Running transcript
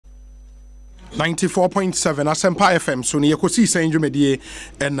94.7 Asempa FM so ne Ekosiisen dwumedie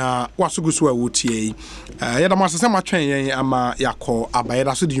na wasugusu a wotie yeda masese matwen ama yakọ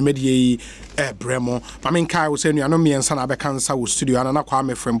abayeda so dwumedie bremo mamenkai wo se nuano miensa na bekansa wo studio ana na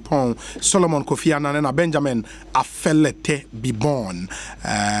kwa Frempong Solomon Kofi Anane na Benjamin Afelete Bibon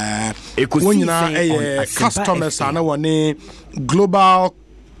wonyina customers ana woni global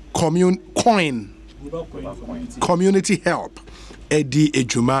community help Edi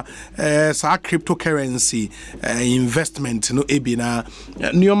ejuma sa cryptocurrency investment no ebina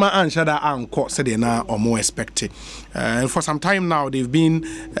nioma anshada anko said na omo expect and for some time now they've been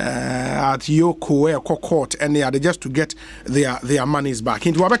at Yoko court and they are just to get their monies back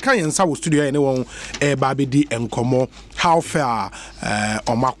into Abeka yensa wo studio anyone babidi enkomo how far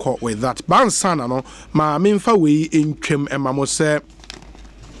omako with that bansana no ma memfa we entwem emamo se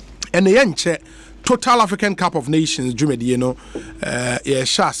ene yenche Total African Cup of Nations Jumedi no yeah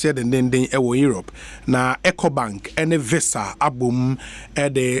said and then ewo Europe na Ecobank and Visa Abum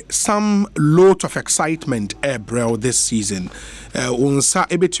some lot of excitement bro this season unsa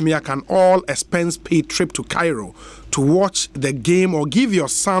ebetumi can all expense paid trip to Cairo to watch the game or give your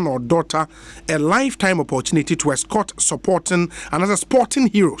son or daughter a lifetime opportunity to escort supporting another sporting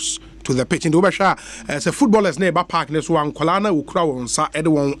heroes to the pitch in the Obasha as a footballers neighbor park next one Kolana Ukra on Sa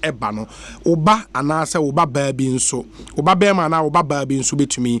Edwon Ebano Oba Anasa Oba Babin so Oba Bemana Oba Babin so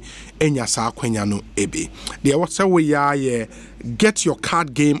to me Enya Sa Quenyano Ebe. There was a way get your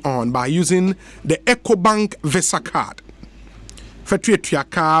card game on by using the Ecobank Visa card.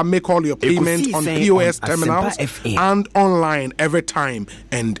 Make all your payment on POS terminals and online every time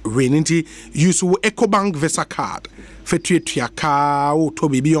and Renity use Ecobank Visa card. To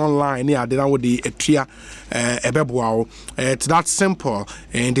be online yeah then would the it's that simple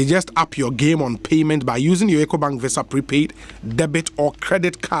and they just up your game on payment by using your Ecobank Visa prepaid debit or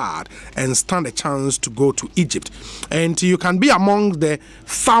credit card and stand a chance to go to Egypt, and you can be among the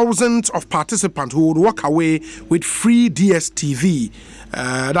thousands of participants who would walk away with free DSTV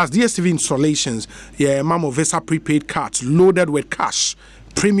that's DSTV installations, Mamo Visa prepaid cards loaded with cash,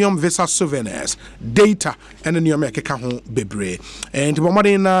 premium Visa souvenirs, data, and the new America home bebre. And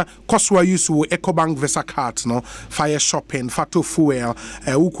Bomadina Koswa use Ecobank Visa cards, no fire shopping, fato fuel,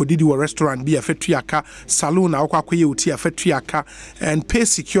 uko didi wa restaurant be a fetriaka, saloon, aukakwe uti a fetriaka, and pay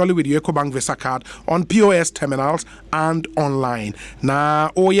securely with your Ecobank Visa card on POS terminals and online. Na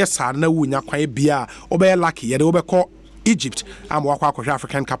yes, na wunya kwa bia obe lucky, yede obe ko Egypt and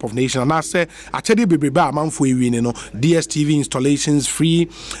African Cup of Nations, and I say I tell you Biba man for DSTV installations free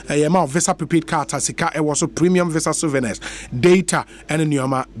amount Visa prepaid cards asika also premium Visa souvenirs, data and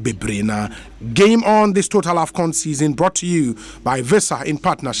Nyoma Bebrena. Game on this Total AFCON season brought to you by Visa in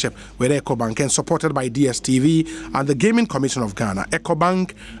partnership with Ecobank and supported by DSTV and the Gaming Commission of Ghana.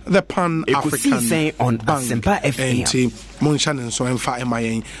 Ecobank, the Pan-African on Bank. Munshan so emfa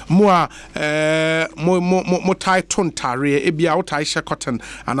emayen mo tie tontare ebia wo tie cotton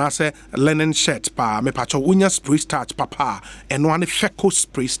and I say linen shirt pa me pacho unya spray starch papa eno ane feco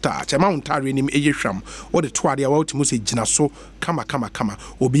spray starch ema untare nim eyehwam wo de to ade wa utimu se gina so kama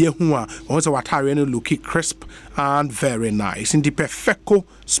obi ehu a wo se watare no look crisp and very nice in the feco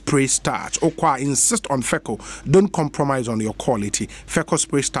spray starch okwa insist on feco, don't compromise on your quality. Feco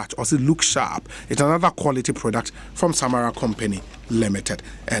spray starch also look sharp. It's another quality product from Samara Company Limited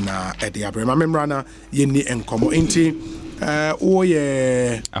and Eddie Abraham membrana yeni enkomo inti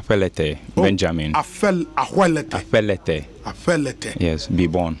Afelete Benjamin Afelete yes be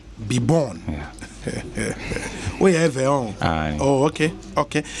born yeah oh okay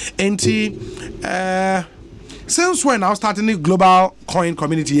inti since when I was starting the global coin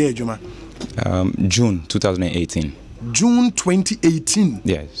community here Juma June 2018 June 2018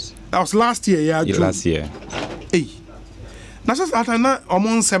 yes that was last year yeah last year hey na so start na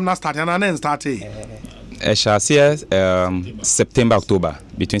omon sem na start na then start September October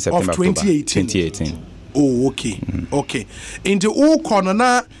between September of 2018 oh okay okay into all corner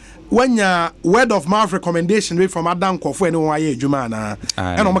na when your word of mouth recommendation from Adom Kofu anyone aye adwuma na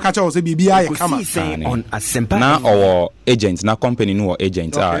and o maka cha say bibia ye kama on Asempa na our agents na company no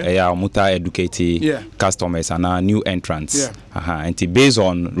agents are muta educate customers and new entrants and based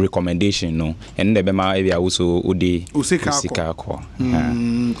on recommendation no and the bema area also ode usika ko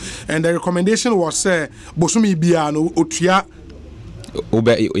and the recommendation was bosumi bia no otua you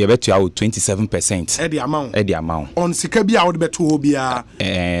bet you 27% at the amount on sika bia would bet to bia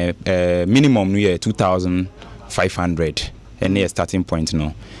minimum no 2,500 and near starting point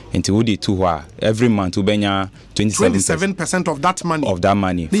no into would two every month ubenya 27% of that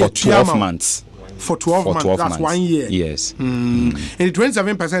money for 12 months for 12 months. That's 1 year. Yes. And the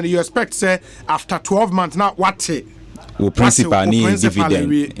 27%, you expect, say, after 12 months, now what? Principal need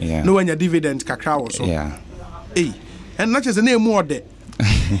dividend. Yeah. No, when your dividend kakra also. Yeah. Hey, and not just a name more there.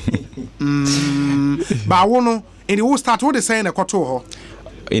 But I want to, and it will start what they say in a quarter.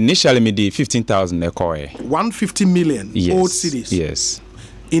 Initially, me the 15,000 echo. 150 million old cities. Yes.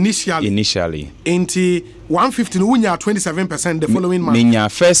 Initially. Into 150, no, we are 27% the following month. Minya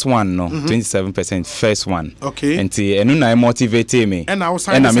first one, no, 27% first one. Okay. And I motivate me. And I was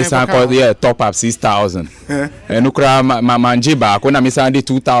top up 6,000. And ukra manjiba, when I miss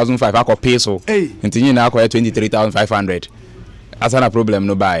 2,500 I pay so. And you now 23,500. That's not a problem,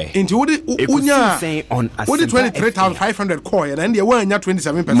 no buy. Into what the 23,500 coin, and then they were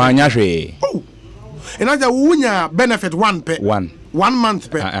 27%. Manyashe. Oh, and I the benefit 1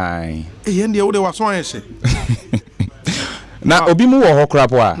 month per. Aye. And the other was one. Now, Obimu or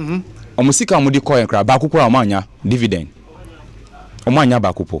Hokrapwa, Omusika Mudi coin crab, Bakupra Manya, dividend. Omanya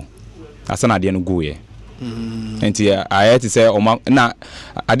Bakupo. That's an idea no go ye. And here I had to say, now,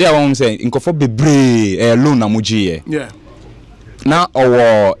 I dare want to say, in Kofo Bebre, loan Namuji. Yeah. Now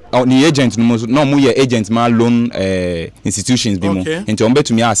our the agent no more agent ma loan institutions be mo into ombe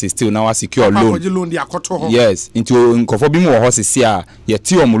to me as still now secure loan. Yes, into nkofo bi mo horse sia ye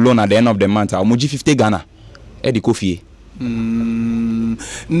ti o mo loan at the end of the month o mo gi 50 Ghana e di kofie.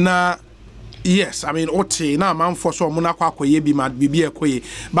 Na yes, I mean oti na man for so mo na kwa akoye bi ma bibi ekoye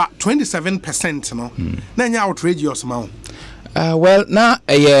but 27% no na nya outrageous ma. Well na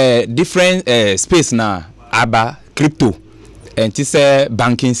different space na aba crypto. And it's a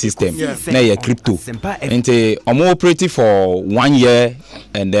banking system. Now yeah, crypto. And I'm operating for 1 year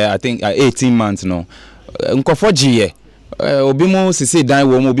and I think 18 months no. Nko 4G Obimo sisi dan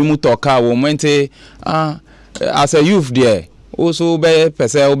wo obimu toka wo mente as a youth there. Also be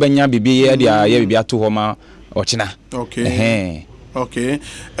pese obenya bibi ye dia ye bibi ato homa ochina. Okay. Okay.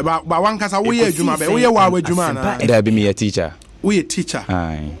 But one kasa wo ye adwuma be wo ye wa adwuma na. There be me a teacher. We a teacher.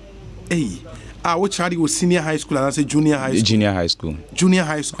 Aye. Hey. Which child was senior high school and I say junior high school. Junior high school. Junior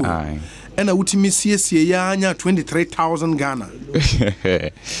high school. Aye. And I would miss ya 23,000 Ghana.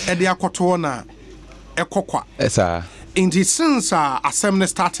 And they are cotona a coqua. Yes, sir. In the since assembly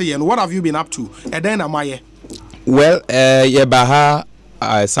started and what have you been up to? And then am I? Well, yeah, Baha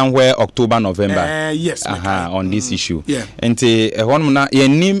somewhere October, November. Yes, on this issue. Yeah. And one mona ye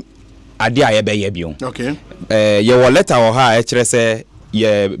nim adia ye be ye bion. Okay. Ye wa letter or ha say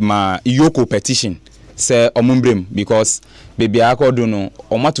yeah, my Yoko petition say omumbrem because baby akodo no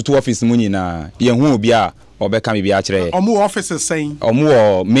omatutu office mu nyina ye hu obi a obeka me bi a kire omu office is saying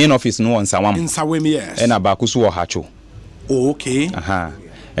omu main office no on Sawam in Sawam yes and abaku so hacho. Okay.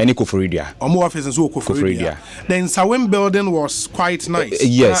 Any Koforidia omu office is Koforidia. The Sawam building was quite nice.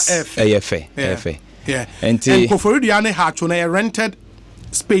 Yes. Yeah. And Koforidia ne hacho na rented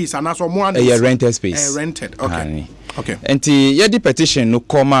space and that's one rented space. Rented. Okay. Okay. And the petition no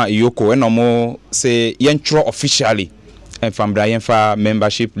koma Yoko and no say yentro officially and from Brian for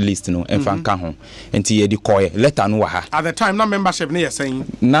membership list no and from Kahon and the koy letter no ha. At the time, not membership near saying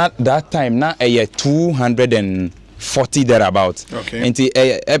not that time, not a year 240 thereabout. Okay. And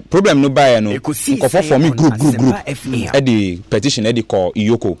the problem no buy no for me group at the petition at the call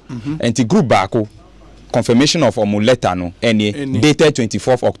Yoko and the group back confirmation of letter no and dated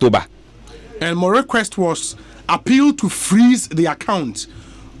 24th October. And my request was appeal to freeze the account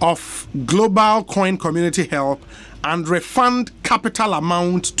of Global Coin Community Help and refund capital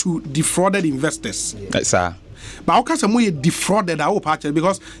amount to defrauded investors. Yes, sir. But how can you defrauded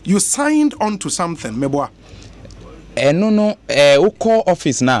because you signed on to something, meboa? No, call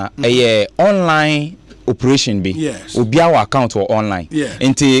office now, online operation be. Yes. Obi our account or online. Yeah.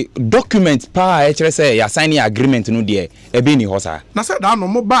 Into document pa say you signing agreement no there e be ni hosa. Na said that no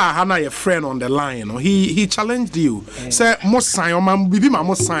mo ba ha na your friend on the line no. He challenged you. Say mo sign o man bibi ma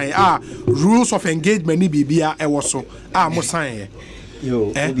mo sign rules of engagement ni bibia e wo so. Mo sign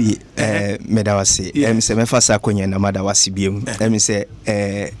Yo, maybe medawasi. Say me first akonya na madawasi biem. Me say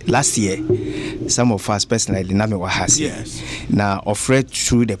last year some of us personally na me wa hasi. Yes. Na offered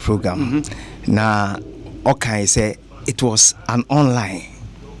through the program. Na okay say it was an online.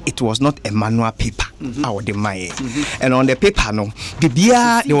 It was not a manual paper. Our demand. And on the paper no,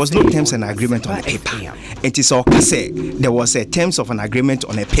 there was no terms and agreement on the paper. It is okay say there was a terms of an agreement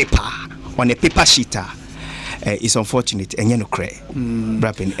on a paper sheet. It's unfortunate and no cray.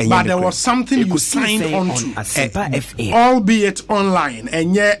 But there was something you signed on to, albeit online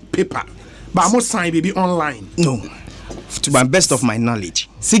and yet paper. But I must sign baby online. No, to my best of my knowledge,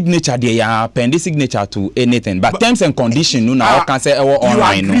 signature there ya pen the signature to anything but terms and conditions no now can say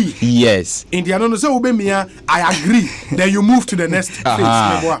online no yes Indiana no say obemia I agree then you move to the next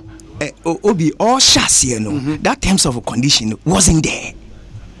phase obi all share no that terms of condition wasn't there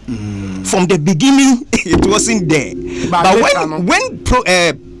from the beginning it wasn't there but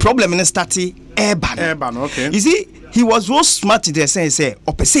when problem started urban okay you see he was so smart to say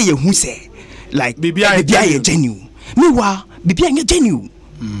opese ye hu say like bibia genuine meanwhile bibia genuine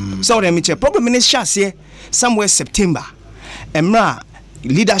so let me check problem in share somewhere September emra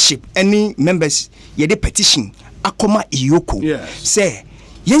leadership any members ye the petition akoma iyoko say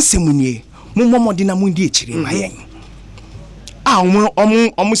yensemunye mumomo na mundi echire mayen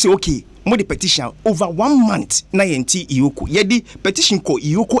omu say okay mo the petition over 1 month na yenti iyoko ye the petition ko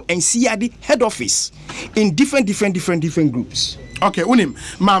iyoko and see at the head office in different groups. Okay, unim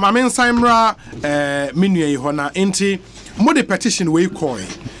ma men samra minue ho na enti mo the petition we call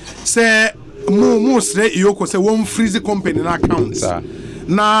say mo sre iyoko say won freeze company na account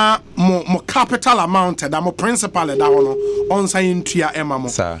na mo capital amount da mo principal da ho no on sign tua ema mo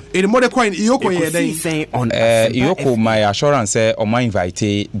e mo the coin iyoko ye den iyoko my assurance say o my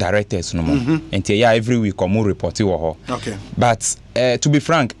invite directors no mo enti ya every week o mo report wo ho okay but to be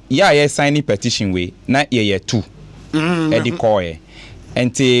frank ya signing petition we na ye 2 e call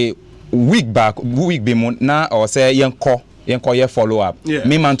enti week be mo na o say yenko ye follow up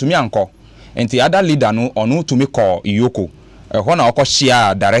me man to me anko enti other leader no onu to me call iyoko hona oko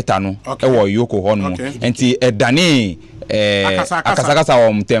share director no e wo yoko ho no enti edane akasakasa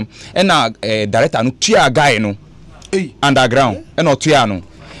wo mtem na director no tua guy no underground na tua no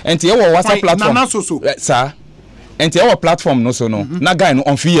enti e wo WhatsApp platform sir enti e wo platform no so no na guy no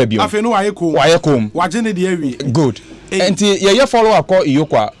on fear bio afi no waye kom waje ne de awie good enti ye follow up call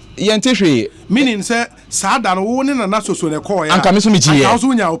iyoko yenti hwe meaning say sada no wo ne na soso ne call ya anka me so me ji anka so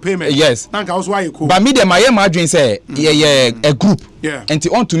nya payment yes anka so waye ko but me dem aye ma adwin say ye a group and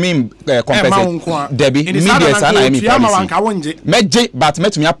on to me compensate Debbie media sana me meje but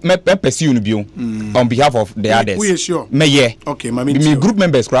me pursue no bio on behalf of the others we sure me ye okay me group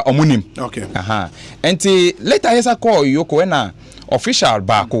members kra omunim okay and later yes call yoko na official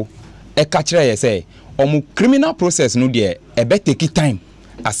baako e ka kire ye say omu criminal process no de e be take time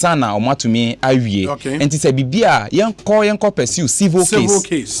asana omatumi awie enti se bibia yenko pursue civil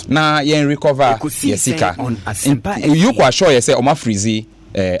case na yen recover yesika you kwa sure you say oma freeze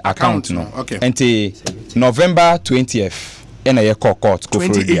account no enti November 20th ena ye court ko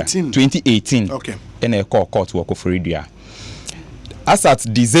Florida 2018 ena ye court wo ko Florida as at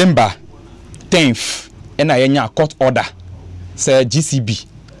December 10th ena ye nya court order say GCB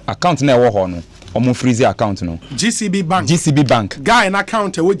account na wo ho no omo freeze account no GCB bank guy in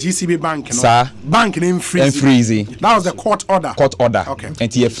account with GCB bank no sir bank name freeze that was the court order okay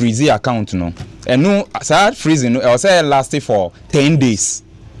and he freeze account no and no sir freeze no I say last for 10 days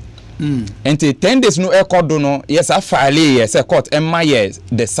and 10 days no record no yes I file yes court emma yes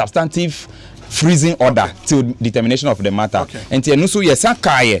the substantive freezing order till determination of the matter and no so yes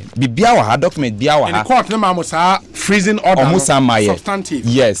akaye bibia wa document bia wa in court na ma sa freezing order substantive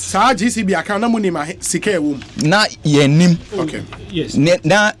yes sa GCB account na money ma sika ewum na ye nim okay yes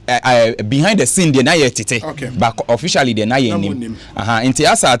na behind the scene there na ye tete but officially there na ye nim until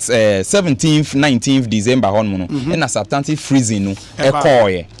as at 17th 19th December hon no na substantive freezing no e call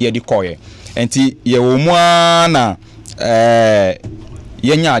ye di call until ye wo mu na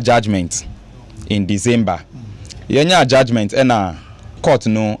ye nya judgment in December. Yenya judgment and court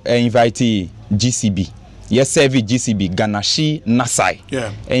no invite GCB. Yes, serve GCB Ganashi Nasai.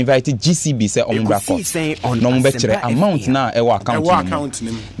 Invite GCB say ombra court. No mbechere amount na ewa account.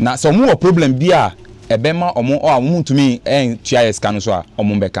 Na so mo problem bia ebema omo omo to me TIS kan so a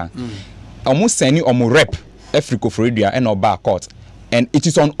omo mbeka. Omo send omo rep Africa Florida and oba court. And it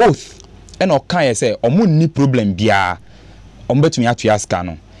is on oath. And okan say omo ni problem bia. Omo betumi TIS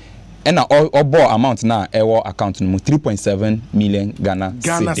kan and all amount now our account no 3.7 million Ghana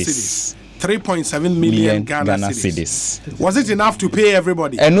cedis. 3.7 million Ghana cedis. Was it enough to pay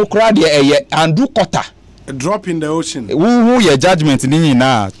everybody? And no crowd and do quarter. A drop in the ocean. Who your judgment ni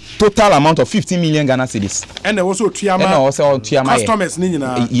na total amount of 15 million Ghana cedis. And there also Tiama customers ni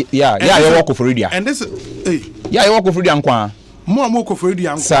na. Yeah, you work for India. And this yeah, you work for India nkwa. Mo ko for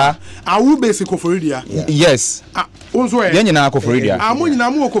India nkwa. Awu basic ko for India. Yes. Also yen nyina akoforidia mo nyina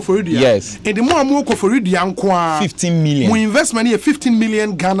mo akoforidia yes and the more mo akoforidia nkwa 15 million mo investment here 15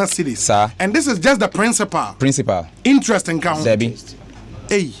 million Ghana cedis sir and this is just the principal interest and count Debbie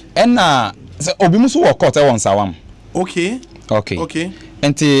and obi muso wo court e won sawam okay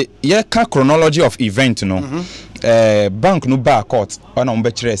and ye ka chronology of event no bank no bar court ona mo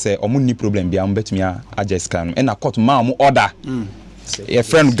be kire say omo ni problem bia mo betumi adjust kan e na court ma mo order your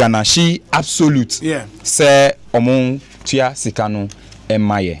friend Ganashi absolute say omo tua sika no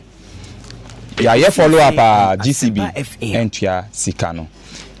emaye ya follow up GCB and tua sika no.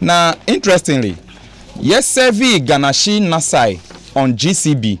 Now interestingly, yes serve Ganashi Nasai on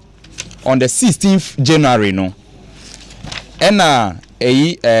GCB on the 16th January no ena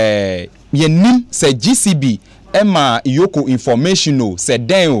yenim say GCB ema Iyoko information no say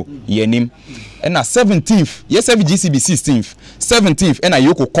den o yenim ena 17th yes serve GCB 16th 17th ena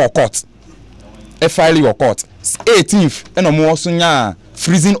Iyoko call court e file your court 18th ena mo so nya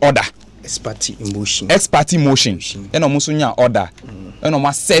freezing order ex parte motion ena mo so nya order ena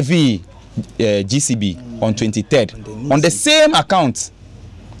mo serve GCB on 23rd on the same account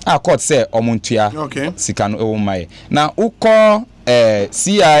court say omuntua sikano ewo mai na uko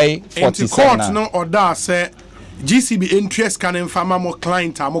CI 47 court no order say GCB interest can inform mo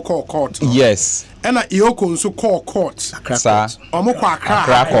client amoko court yes ena Iyoko nso call court sa omoko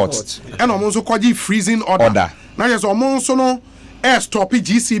Accra court ena omo nso kwaji freezing order na yes omo nso no stop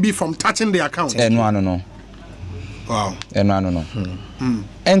GCB from touching the account no wow no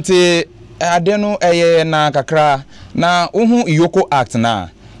enti ade no na kakra na uhu Iyoko act na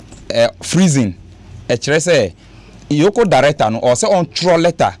freezing kire say Iyoko director no or say on throw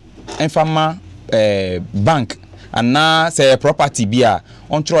letter informa bank and na say property bia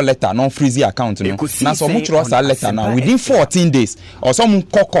on throw letter non freeze account no na so mu throw sa letter now within 14 days or some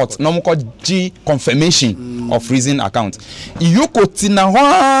court no mo G confirmation of freezing account Iyoko tina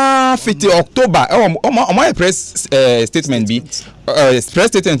ho fiti October my press statement be press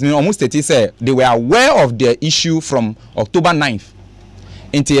statement almost state say they were aware of the issue from October 9th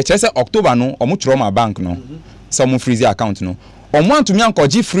into October no omo throw my bank no some freeze account no omo to me anko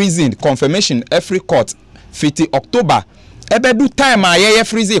G freezing confirmation every court 50 October ebe do time a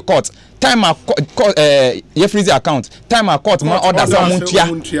freeze court time ye freeze account time a court ma order some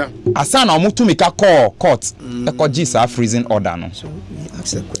muntia asana omo to make a call court e ko G sa freezing order no so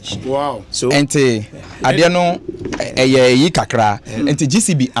ask a question wow so ente ade no yi kakra ente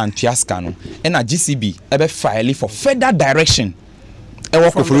GCB antiaska no e na GCB ebe file for further direction e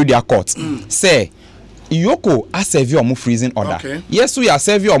work for their court say Iyoko a serve omo freezing order yes we are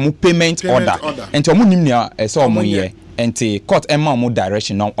serve omo payment order enti omo nimnia so omo ye enti court ema omo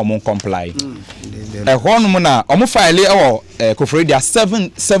direction na omo comply honum na omo file e kofori dia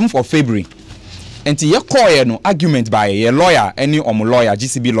 7th of February enti ye call no argument by ye lawyer any omo lawyer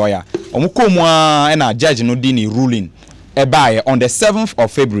GCB lawyer omo komu na judge no di ni ruling e by on the 7th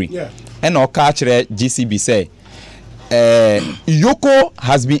of February and o ka kire GCB say Iyoko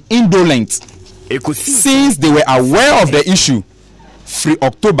has been indolent since they were aware of the issue free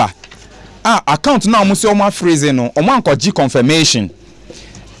October account now must omo freezing no omo anko G confirmation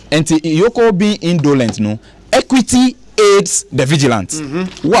and Iyoko being indolent no equity aids the vigilant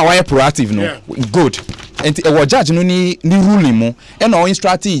why proactive no good and e judge no ni ruling mo and o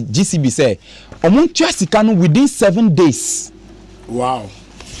instruct GCB say omo tua sika no within 7 days wow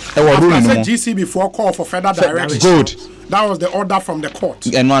ruling no GCB before call for further direction good. That was the order from the court.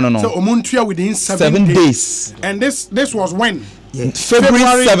 No. So Omuntia within 7 days. And this was when?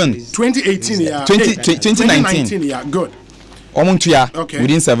 February 7th. 2018, yeah. 2019. Yeah, good. Omuntia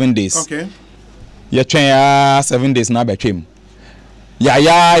within 7 days. Okay. You train 7 days now between. Yeah.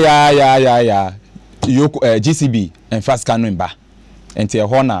 GCB and fast canon ba. And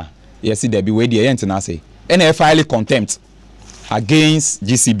your honor, you see there be way the end na say. And file contempt against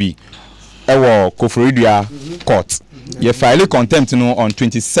GCB. Ewo Koforidia court. You file contempt no on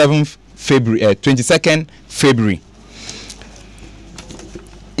 22nd February.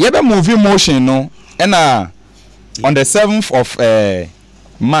 You be movie motion no and on the 7th of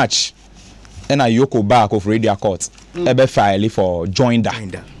March and Iyoko back of radio court ebe file for joinder.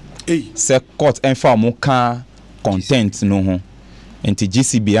 Say court enfa mo kan content no ho enti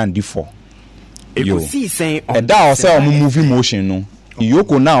GCB and D4. Ekosiisen e da o say o movie motion no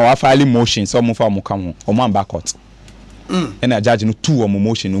Iyoko now a file motion so mo fa mo kan ho o man back court. And a judge no 2 omo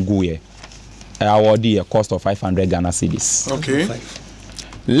motion no go here. I award a cost of 500 Ghana cedis. Okay.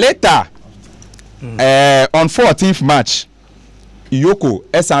 Later on 14th March Iyoko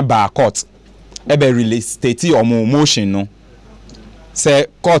esan ba court ebe release state omo motion no say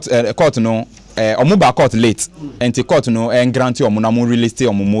court no omo ba court late and the court no grant omo na mo release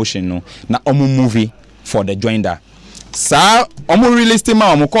omo motion no na omo movie for the joinder sa omo release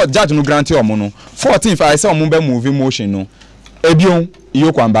ma omo court judge no grant omo no 14th I say omo be movie motion no ebion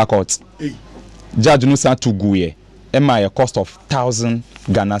Iyoko amba court judge no san to go here a cost of 1,000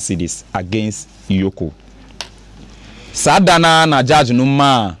 Ghana cedis against Iyoko Sadana na judge no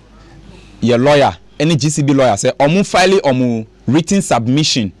ma your lawyer, any GCB lawyer say omu file omu written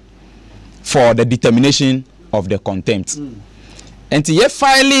submission for the determination of the contempt. And ye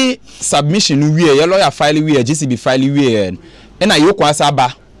file submission we your lawyer file we GCB file we and you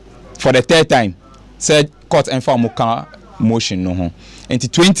kwasaba for the third time said court inform motion no ho. And the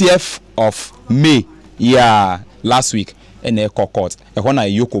 20th of May last week and a court e hona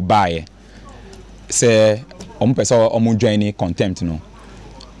yoko buy say person join contempt no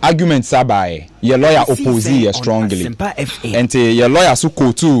argument sabai your lawyer oppose you strongly and your lawyer so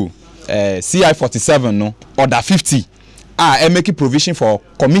go to CI 47 no order 50 make provision for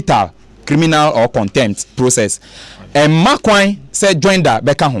committal criminal or contempt process and Makwan said join that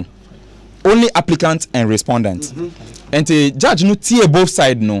beka ho only applicant and respondent and the judge no tie both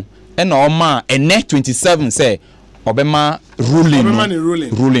side no and ma and 27 say obema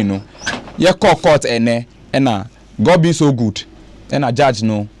ruling no ye court and God be so good and a judge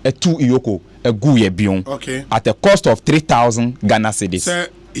no a 2 iyoko a guye bion at a cost of 3,000 Ghana cedis. So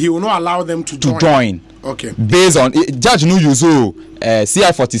he will not allow them to join. Okay. Based on judge no use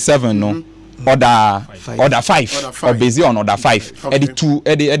CI 47 no order 5 or based on order 5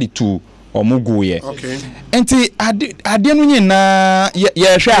 edit 2 or muguye. Okay. And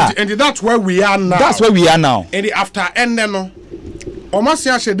that's where we are now. That's where we are now. And after end no almost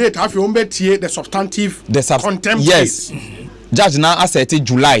date have you the substantive contempt yes case. Judge now asserted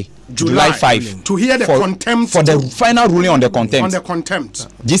July 5 to hear the contempt for the final ruling on the contempt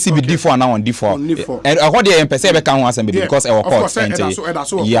GCB okay. D4 now on D4 and what the MPC be can answer because our court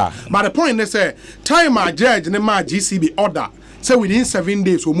yeah but the point is say time a judge ne ma GCB order say within 7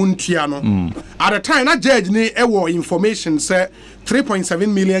 days we muntia no at the time that judge ne information say 3.7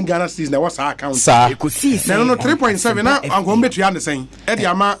 million Ghana cedis na was our account Ekosiisen no 3.7 na anko mbetu ya ndesen e di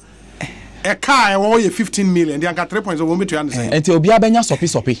ama e car e wo ye 15 million di anka 3.7 wo mbetu ya ndesen enti obi abenya sopi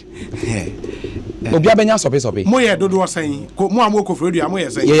obi abenya sopi mo ye dodo sen mo amu ko fredu amu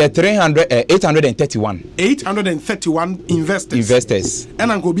ye sen ye 831 investors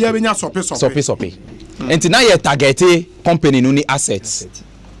and anko obi abenya sopi enti na ye target company no ni assets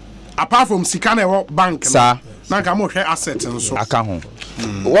apart from Sikana bank sir nanka mo hwe assets nso aka ho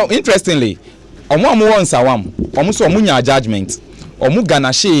well interestingly omo won sawam omo so omo nya judgment omo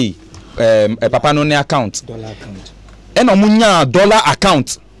Ghana she papa no ne account and omo nya dollar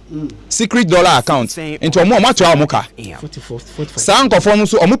account secret dollar account into omo to omo ka sanko form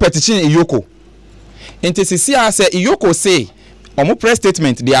so omo petition iyoko into CCA say iyoko say omo press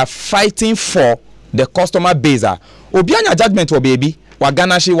statement they are fighting for the customer base obi anya judgment o baby wa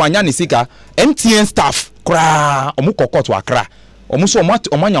Ghana she wanya ni sika MTN staff kra omu kokot wa kra omu so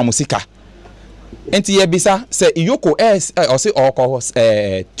omanya musika enti ye bisa say iyoko or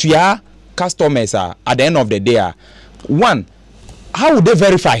say tua customers at the end of the day one how would they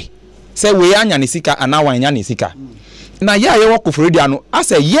verify say we anya ni sika and now wanya ni sika na ye work for radio no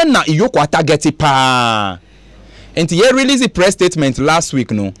as ye na iyoko target pa enti ye release a press statement last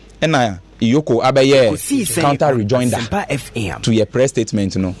week no na Iyoko abaye counter rejoinder to your press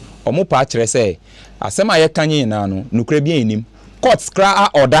statement no omo pa kire say asema ye kanye na no nukre bia enim court skra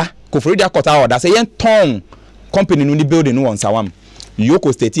order kofrida court order say yen ton company no ni building no on sawam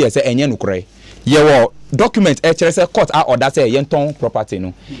Iyoko state here say enye nukre ye wo document e kire say court order say yen ton property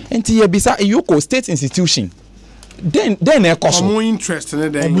no enti ye bisa Iyoko state institution then more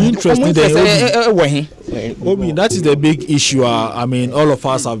interested in that is the big issue. I mean, all of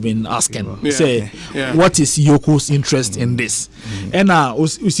us have been asking. What is Yoko's interest in this? And now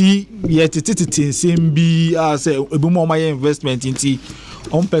you see, yet it seem be say my investment into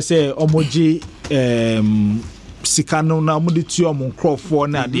per omoji Sikano na muditio mon crop for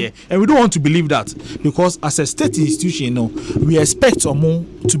na there, and we don't want to believe that because as a state institution, we expect omo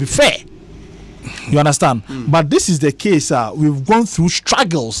to be fair. You understand? But this is the case. We've gone through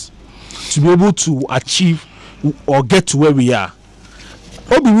struggles to be able to achieve or get to where we are.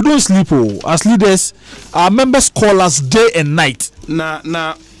 Obi, we don't sleep. As leaders, our members call us day and night.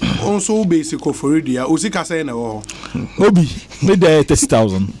 Na also basic for radio. Usika say na Obi, made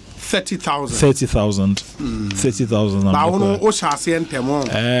 30,000. 30,000. 30,000. But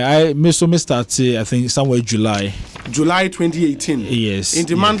I may start. I think somewhere July 2018. Yes. In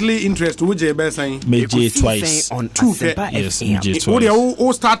the monthly interest, would you be saying? Maybe twice on 2. Yes. Twice.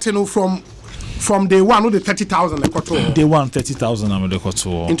 All starting from day one with the 30,000. Day one 30,000. I'm the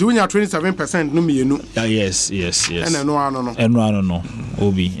koto. Into when you are 27%, no me you know. Yes. And no.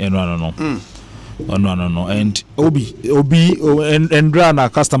 Obi and no. No. And Obi and Drana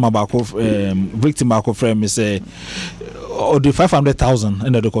customer back of victim back of frame is the 500,000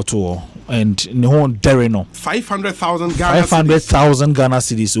 in the koto. and the whole dereno 500,000 Ghana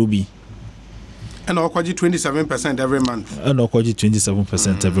cedis will be. And Okoji 27% every month. And Okoji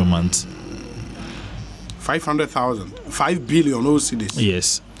 27% every month. 500,000. 5 billion cedis.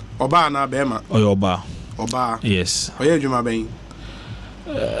 Yes. Oba na bema. Oba. Yes. Oye juma ben.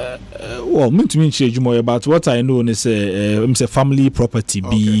 Well, me to me change more about what I know is a family property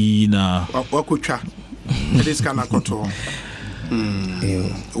be na. Wakucha. This kind of control.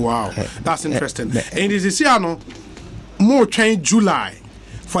 Wow, that's interesting. And this is here more change July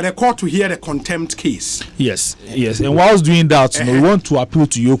for the court to hear the contempt case. Yes. And whilst doing that, we want to appeal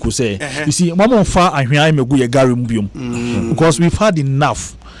to Yoko. Say, you see, Mama Fa and here me go ye because we've had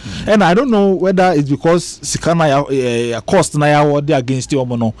enough. And I don't know whether it's because Sikana cost na or they against the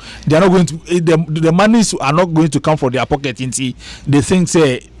Omono. They are not going to the monies are not going to come from their pocket. They think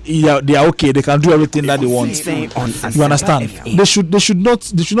say they are okay. They can do everything that they want. You understand? They should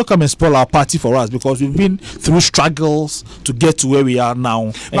not come and spoil our party for us because we've been through struggles to get to where we are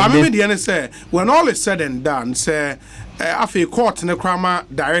now. But I mean, the say when all is said and done, say after court in the Krama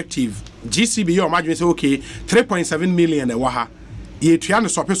directive, GCB you imagine say okay, 3.7 million waha. You trying to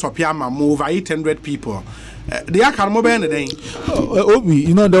swap over 800 people. They are mobile anything.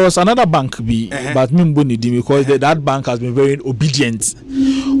 You know, there was another bank but me because that bank has been very obedient.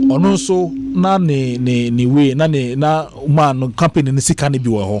 And also, na man company in the Sikani be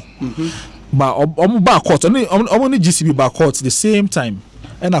but back court, only GCB back court the same time.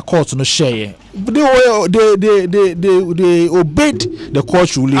 And a court no share. But they obeyed the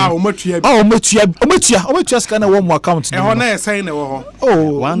court ruling. Ometia kind of one more account.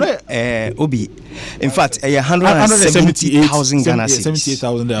 Obi. In fact, 178,000 Ghana cedis.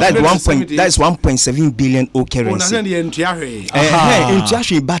 That's 1.7 billion O currency.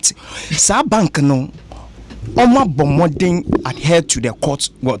 But sa bank no Oma Bomoding adhere to the court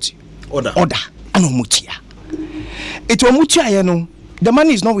order. And Omutia. It Omutia no. The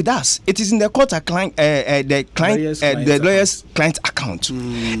money is not with us. It is in the court the lawyer's client account.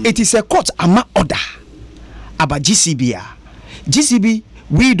 It is a court order about GCB. GCB,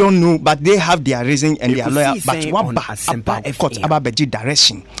 we don't know, but they have their reason and their lawyer. But what about court about the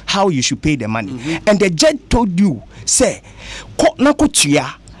direction, how you should pay the money? And the judge told you, say, court na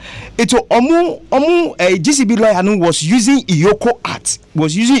kotua. It GCB lawyer was using Iyoko Act,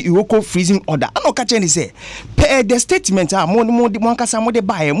 was using Iyoko freezing order. I know catch any say per the statement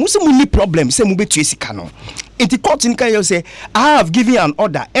buy problem say mu betu esika no. Inti court in can say I have given an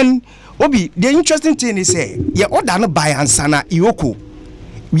order and Obi the interesting thing is say your order no buy ansana Iyoko.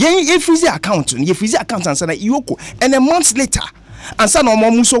 Ye freeze account ansana Iyoko and a month later ansana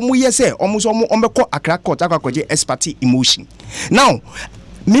omuso mu ye say omuso mu ombeko Accra court akwaje expertise emotion. Now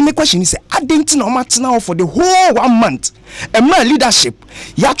my question is, I didn't know much now for the whole 1 month. And my leadership,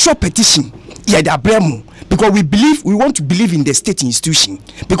 yatra petition, yeah, because we want to believe in the state institution.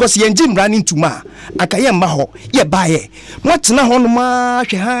 Because Yenjim running to ma, Akaya Maho, yeah, buy what's now on ma,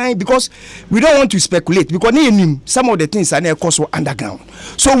 because we don't want to speculate. Because some of the things are near cost underground.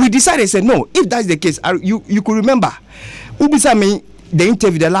 So we decided, say no, if that's the case, you could remember, Ubisa me the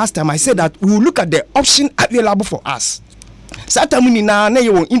interview the last time I said that we will look at the option available for us. Satamuni na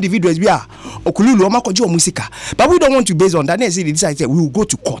individuals we are okululu omakojo musika, but we don't want to base on that. They decide we will go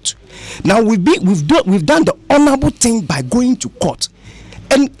to court. Now we've done the honorable thing by going to court,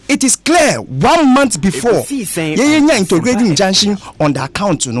 and it is clear 1 month before integrating injunction on the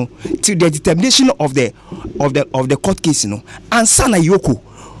account, to the determination of the court case, and Sana Yoko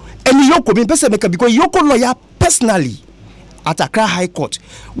and Yoko because Yoko lawyer personally at Accra High Court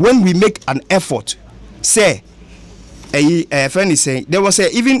when we make an effort say. A friend is saying there was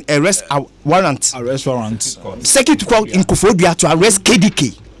even arrest warrant. Second court in Kufodia to arrest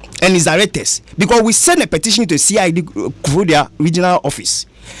KDK and his directors because we send a petition to CID Kufodia regional office,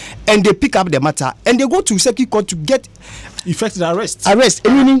 and they pick up the matter and they go to second court to get effective arrest.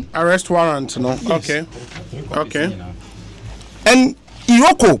 Arrest warrant. No. Yes. Okay. And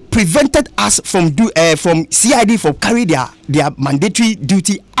Iyoko prevented us from CID from carry their mandatory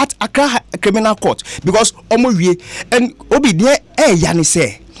duty at Accra Criminal Court because Omowie and Obi there yani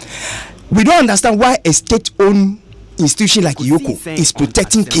say we don't understand why a state-owned institution like Iyoko is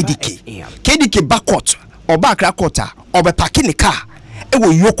protecting KDK. KDK back court or back Accra court or by parking the car.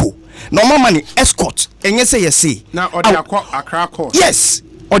 Ewo Iyoko normal money escort and yes say now or the Accra court. Yes,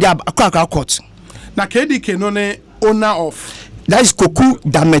 or the Accra court. Now KDK no owner of. That is Koku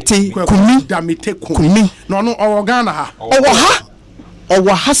Damete Kumi. No, Ghana.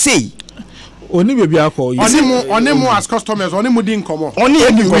 Owa ha say. Oni baby alcohol. Only as customers, only didn't come on. Only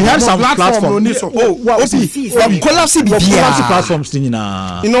we have some platform. Collapse platforms thing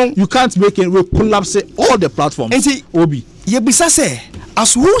na. You know, you can't make it. We collapse all the platforms. And see, Obi. Yebisa say,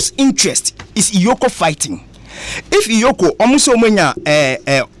 as whose interest is Iyoko fighting? If Iyoko almost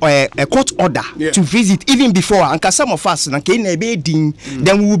a court order to visit even before, and some of us then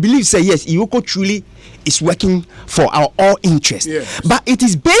we will believe say yes, Iyoko truly is working for our all interest. But it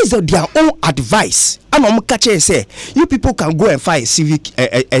is based on their own advice. And say you people can go and file a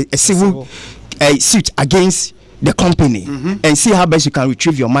civil suit against the company and see how best you can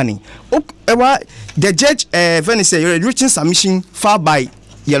retrieve your money. The judge when say you're written submission filed by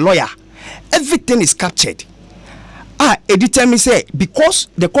your lawyer, everything is captured. Editor me say because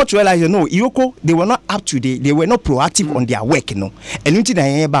the court realized Iyoko, they were not up to date, they were not proactive on their work, and into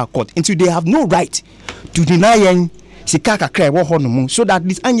the court, into they have no right to deny sikaka kra wo hono so that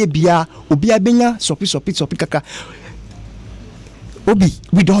this anye bia obi abenya sopi kaka. Obi,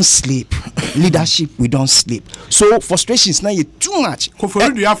 we don't sleep. Leadership, we don't sleep. So frustrations now you too much. I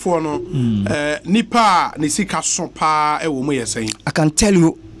can tell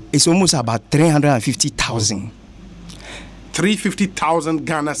you it's almost about 350,000. 350,000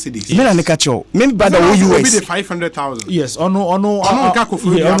 Ghana cedis. Maybe brother US. Maybe 500,000. Yes, ono.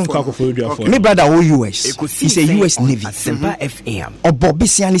 Me brother US. He's a US Navy. Or Bobby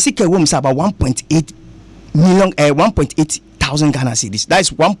Sianisika woms about 1.8 million, 1.8 thousand Ghana cedis. That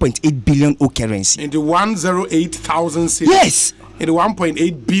is 1.8 billion old currency. In the 108,000 cedis. Yes. In the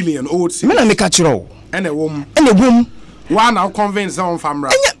 1.8 billion old cedis. And a woman. One now convinced on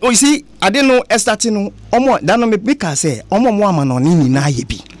family. You see, I didn't know starting that no make say man on na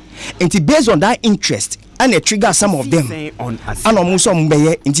yebi. And based on that interest and it trigger some of them. And almost some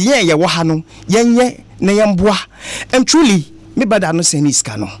beye into ye wa no yenye na yemboa. And truly me brother no say ni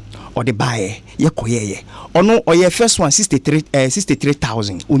scano or the buy ye koye or no or your first one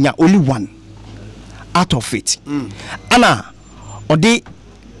 63,000 unya only one out of it. Anna or the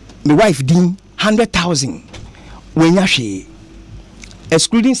my wife din 100,000 when yashi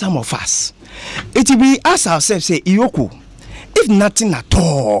excluding some of us. It will be ask ourselves say Iyoko, if nothing at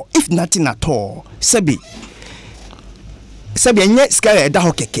all, Sebi enye skare da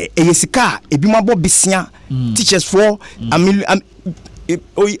hokeke e yesika ebimabo bisia teachers for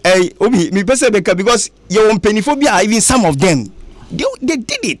obi me person because your penifobia even some of them they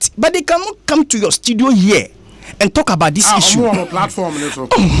did it, but they cannot come to your studio here and talk about this issue on a platform.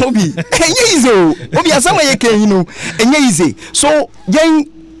 Obi asama yeke easy. So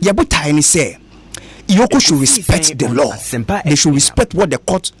yabuta say Iyoko should respect the law. They should respect what the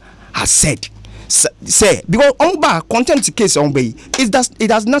court has said. Say because content case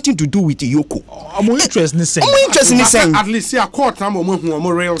it has nothing to do with Iyoko. I'm interested in saying. At least a court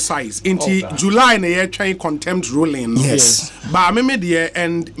more real size. Into July in the year trying contempt ruling. Yes. But I mean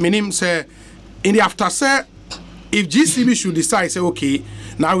and minim say in the after say if GCB should decide say okay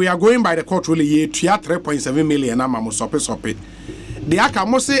now we are going by the court ruling year 3.7 million sope. The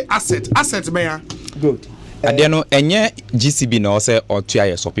aka say asset bear. Good. Adeno enye GCB na say or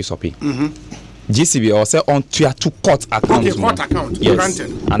tua sope. GCB or say on tua to court account. Okay, court account. Yes.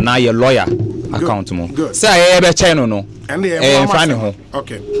 Granted. And now your lawyer account mo. Good. Say I be channel no. And the find ho.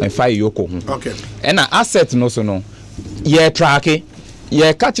 Okay. And find Iyoko ho. Okay. And asset no so no. Ye track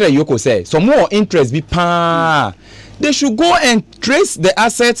ye catch Iyoko say some more interest be pa. They should go and trace the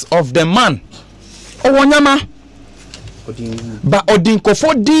assets of the man. Owonyama. But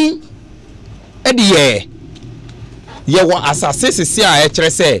Odinkofo din e de ye wa asase sisi a e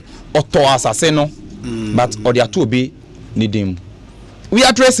say oto asase no but odiato be nidim. We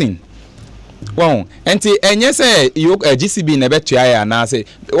are tracing. Wow, enti enye say GCB na betua ya na say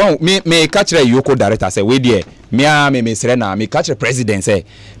wow me catch Iyoko director say we there me serena me catch president say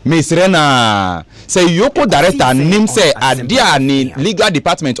me serena say Iyoko director nim say adia ni legal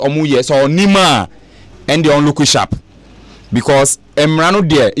department omu yes or nima and the on local sharp because emrano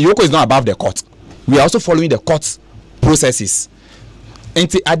there Iyoko is not above the court. We are also following the court processes.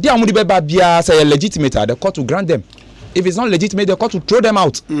 Enti adia omu di beba bia say legitimate the court will grant them. If it's not legitimate, the court will throw them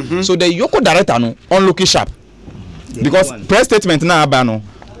out. So the Iyoko director no on look sharp. Because press statement na abano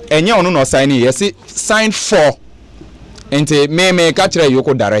enye onu no sign yes sign for ente me catch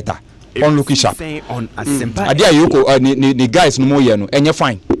Iyoko director on look sharp. Adia Iyoko ni guys no more no enye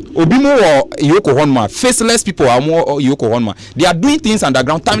fine. Obi mo Iyoko honma faceless people are more Iyoko honma. They are doing things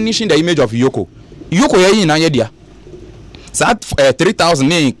underground tarnishing the image of Iyoko. Iyoko ye na ye dia. That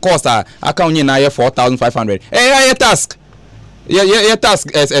 3,000 cost account na 4,500. Task.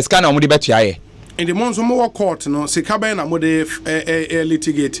 Task as kind of money bet in the months more court no sikaben na mode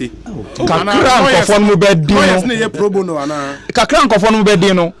litigate kakra nkofon mu bedi no ye pro bono ana kakra nkofon mu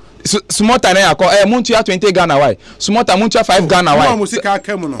bedi no smota na yakọ muntu ya 20 Ghana why smota muntu ya 5 Ghana why mo sika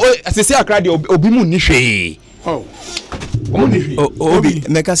akam no sisi akra de obi mu ni hwe Obi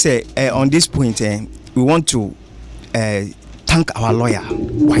Meka say on this point we want to thank our lawyer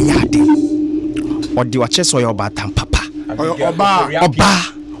Wayade Odi wacheso yo batam papa Oba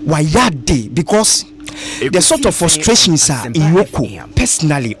Wayade, because the sort of frustrations are in Yoko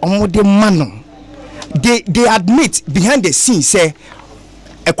personally omode mano they admit behind the scenes say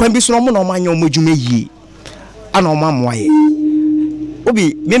ekwembi so no ma nya omojume yi ana omamwaye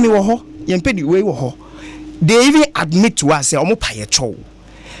Obi meme wo ho yempedi we wo ho. They even admit to us say omo paye chow.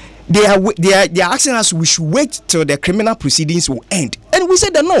 They are asking us we should wait till the criminal proceedings will end, and we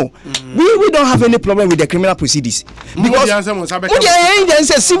said that no, we don't have any problem with the criminal proceedings because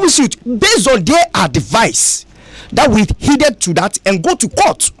civil suit based on their advice that we heeded to that and go to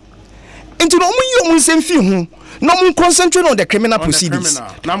court. Into no concentrate on the criminal proceedings.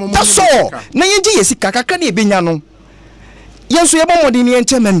 That's all. Na yenji yesi kakaka ne benya no. Yes, we have more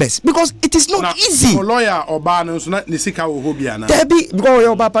than members because it is not easy. Lawyer or bar no so na nisika wo hobia na. There be because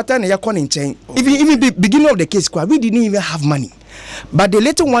your pattern ya calling chain. Even beginning of the case, we didn't even have money, but the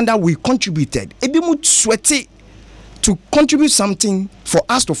little one that we contributed, it be much sweaty to contribute something for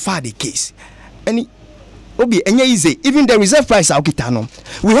us to file the case. And Obi enye easy. Even the reserve price aukitano,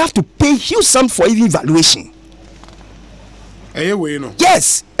 we have to pay huge sum for even valuation.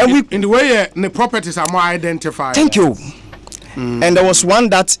 Yes, and we in the way the properties are more identified. Thank you. And there was one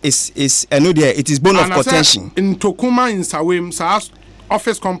that is no there. It is bone of contention in Tokuma in Sawem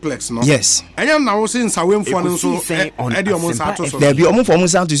office complex. No. Yes. And you now in Sawem for so there be almost for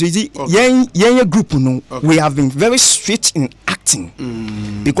almost to say yen group no. We have been very strict in acting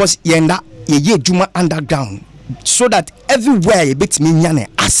because yenda ye juma underground so that everywhere a bit me nyane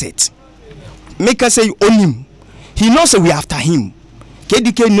asset. Make us say you own him. He knows that we after him.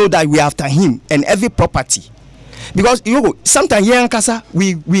 KDK know that we after him and every property. Because you know, sometimes here in Kasa,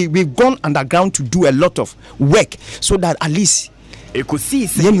 we've gone underground to do a lot of work so that at least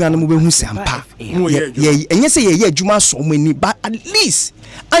Ekosiisen and yes, Juma so many, but at least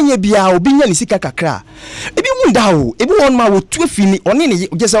Anya Bia Obinya Nisika Kakra. Ebi Mundao, everyone ma will 12 on any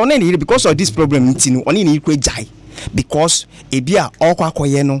just on any because of this problem on any jai. Because Ebia Okwa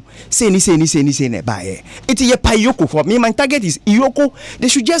Koyeno say ni nebaye. It is a payoko for me. My target is Iyoko. They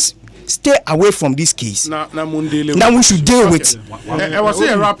should just stay away from this case. Now we should deal with. I was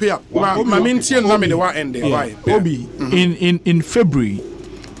saying wrap up. Obi in February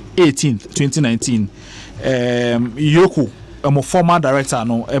 18th, 2019, Yoko, a former director,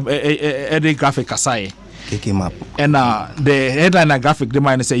 no, Ede Graphic Kasai. Came up. And the headline graphic the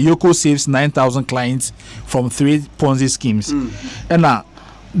man say Yoko saves 9,000 clients from 3 Ponzi schemes. And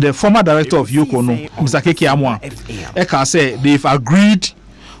the former director of Yoko, no, Mr. Keke Amwa, Eka say they've agreed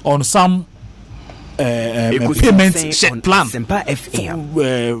on some payment plan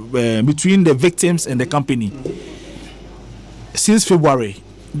between the victims and the company. Since February,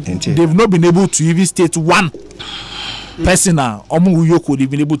 they've not been able to even state one person Omu Yoko they've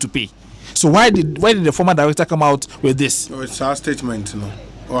been able to pay. So why did the former director come out with this? Oh, it's our statement, no.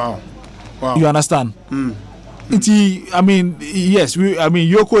 Wow. You understand? Yes,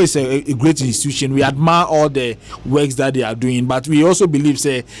 Yoko is a great institution. We admire all the works that they are doing, but we also believe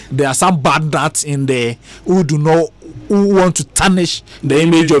there are some bad nuts in there who want to tarnish the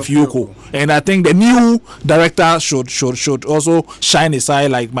image of Yoko. And I think the new director should also shine his eye,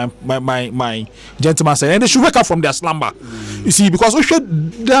 like my gentleman said, and they should wake up from their slumber. You see, because we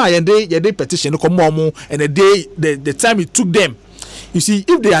should die and they petition and the time it took them. You see,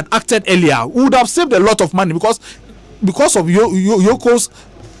 if they had acted earlier, we would have saved a lot of money because of Yoko's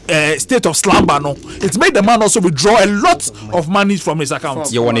state of slumber. No, it made the man also withdraw a lot of money from his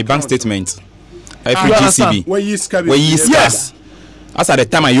account. You want a bank statement? GCB. Where you yes. As at the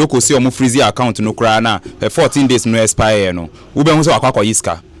time I Yoko see omu freeze account no kra na 14 days no expire no. We be hu so akwa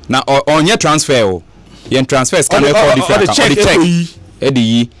yiska. Na on your transfer your transfers can record different account. Check.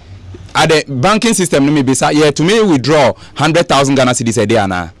 Edi at the banking system no me be say to me withdraw 100,000 Ghana cedis a day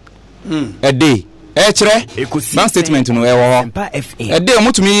ana. A day. Bank statement no e wo. A day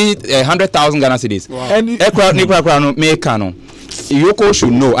omu to me 100,000 Ghana cedis. And e kra no me ka no. Yoko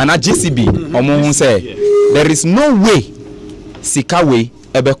should know and at GCB omu hu say there is no way Sika way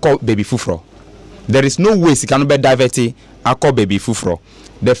ebe call baby fufro. There is no way Sika no be diverted a call baby fufro.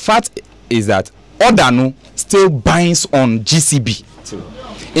 The fact is that Odano still binds on GCB.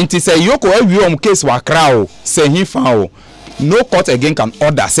 Inti say Yoko every case wa crowd say he found no court again can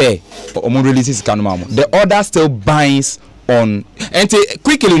order say omo releases kanoma. The order still binds on and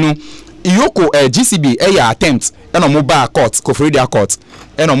quickly no Iyoko GCB attempt and omo ba court Kofridia court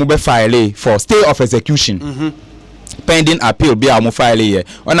and omo be file for stay of execution pending appeal be omo file here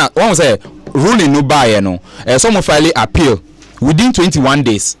one say ruling no buy no some file appeal within 21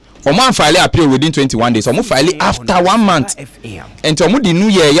 days or man file appeal within 21 days or mo file after 1 month and to the new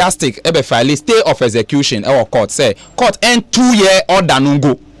year yastic ebe file stay of execution or court say court end 2-year order no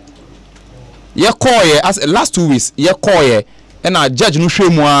go ye call ye as last 2 weeks ye call ye and a judge no hwe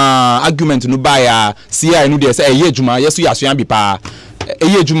mu argument no buy CI no dey say ye juma yeso yaso bi pa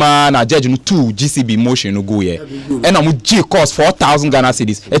eye juma na judge no 2 GCB motion no go ye and am G cost 4,000 Ghana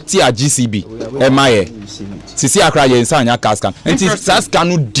cedis etia GCB emaye sisi akra ye nsanya kaskan enti saska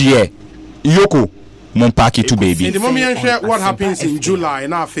no die Iyoko mon party to baby in the moment what happens in July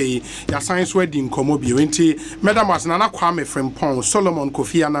na fe ya science wedding komo bi enti madam was na Kwame Frimpong Solomon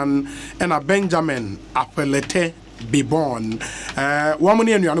Kofi Annan and a Benjamin Apelete be born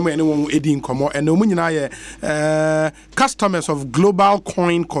wamuni enu ene won edi nkomo ene omu nyina ye customers of Global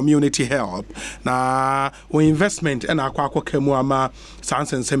Coin Community Help na o investment ena akwa kemu ama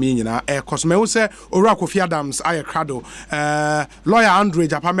sansensem nyina cosme wo se Owura Kofi Adams aye krado lawyer Andre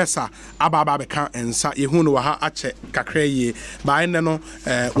Japamesa ababa beka ensa yehu no ha ache kakra ye ba ene no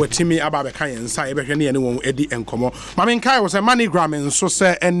watimi ababa beka ensa ye behwe ne ene won edi nkomo mame nkai wo se MoneyGram enso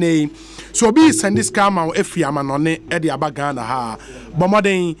se ene so bi send this scam efi ama no ne edi abagana ha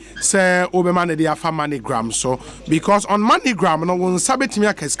bomoden say obema ne dia fa MoneyGram so because on MoneyGram no won sabetimi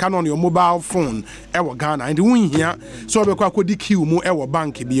akaska on your mobile phone e wo Ghana and won hia so be kwa kodi queue mu e wo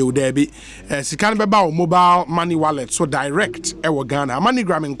bank bi o da bi sika ne beba o mobile money wallet so direct e wo Ghana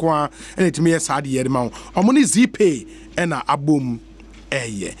MoneyGram nko a enetimi yesa de ye ma omo ne ZPay e na abom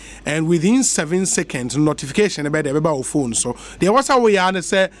and within 7 seconds notification about the phone so there was a way and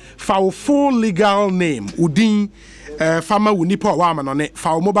say for full legal name udin farmer wu nipa wa ma no ne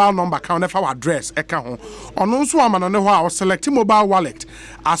fa mobile number count fa address eka ho ono nso ama no ne ho a select mobile wallet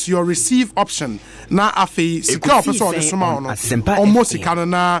as your receive option na afi sika officer de soma ono almost sika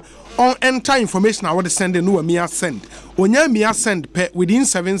na on enter information I want to send no me send onya me send pe within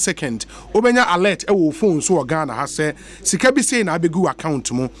 7 seconds obenya alert e wo phone so Ghana ha say sika bi say na abegu account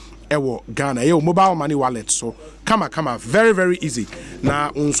mu e wo Ghana ye mobile money wallet so kama very very easy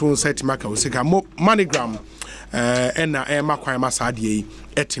na unso set maka sika MoneyGram na makwan masade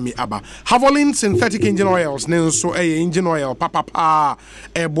etimi aba Havolin synthetic engine oils ne nso engine oil papa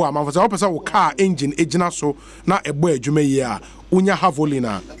ebo amafo say opesa wo car engine ejina so na ebo adwuma yi a unya Havolin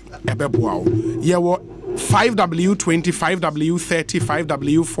a ebeboa wo ye wo 5W20 5W30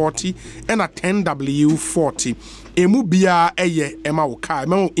 5W40 and a 10W40 emu bia ema wo car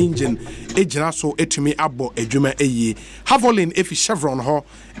ema engine ejina so etumi abo adwuma Havolin efi Chevron ho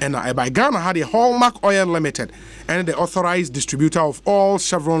and by Ghana had a Hallmark Oil Limited and the authorized distributor of all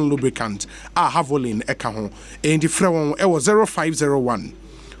Chevron lubricant Havolin eka ho and the frewon e was 0501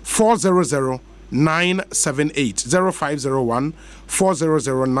 400 978 0501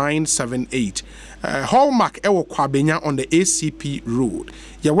 400 978 Hallmark ewo kwabenya on the ACP road.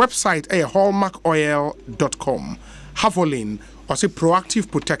 Your website hallmarkoil.com. Havolin or say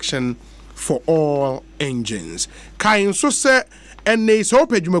proactive protection for all engines. Kain so se ene so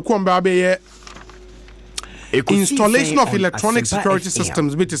page mekwomba be installation of electronic security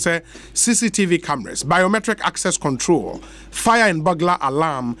systems be to say CCTV cameras, biometric access control, fire and burglar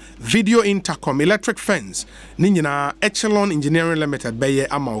alarm, video intercom, electric fence. Ninyina Echelon Engineering Limited be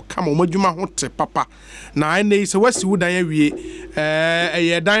ama kama modjuma hote papa. Na ene se wesi wudan wie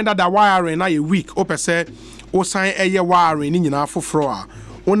dan da wiring na ye week opese osan wiring ninyina foforo a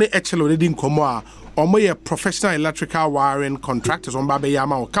one Echelon di nkomo a omo ye professional electrical wiring contractors on babe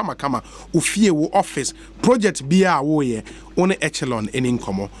yama o kama ufie wo office project bia wo ye one Echelon eni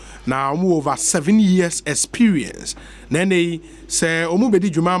nkomo na omo over 7 years experience na nei se omo bedi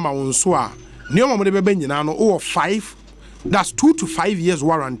dwuma ma wonso a ne omo de bebe nyina no o 5 that's 2 to 5 years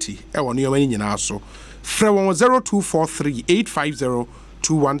warranty e wo ne omo nyina so frɛ won 0243 850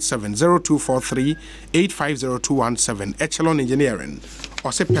 217 0243 850 217 Echelon Engineering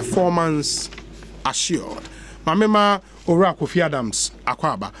or say performance assured. Mamema Owura Kofi Adams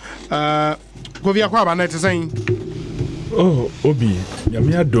akwaba. Kofi akwaba na tesen. Oh, obi,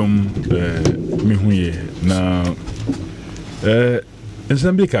 yami Adom me huye na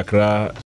ensambi kakra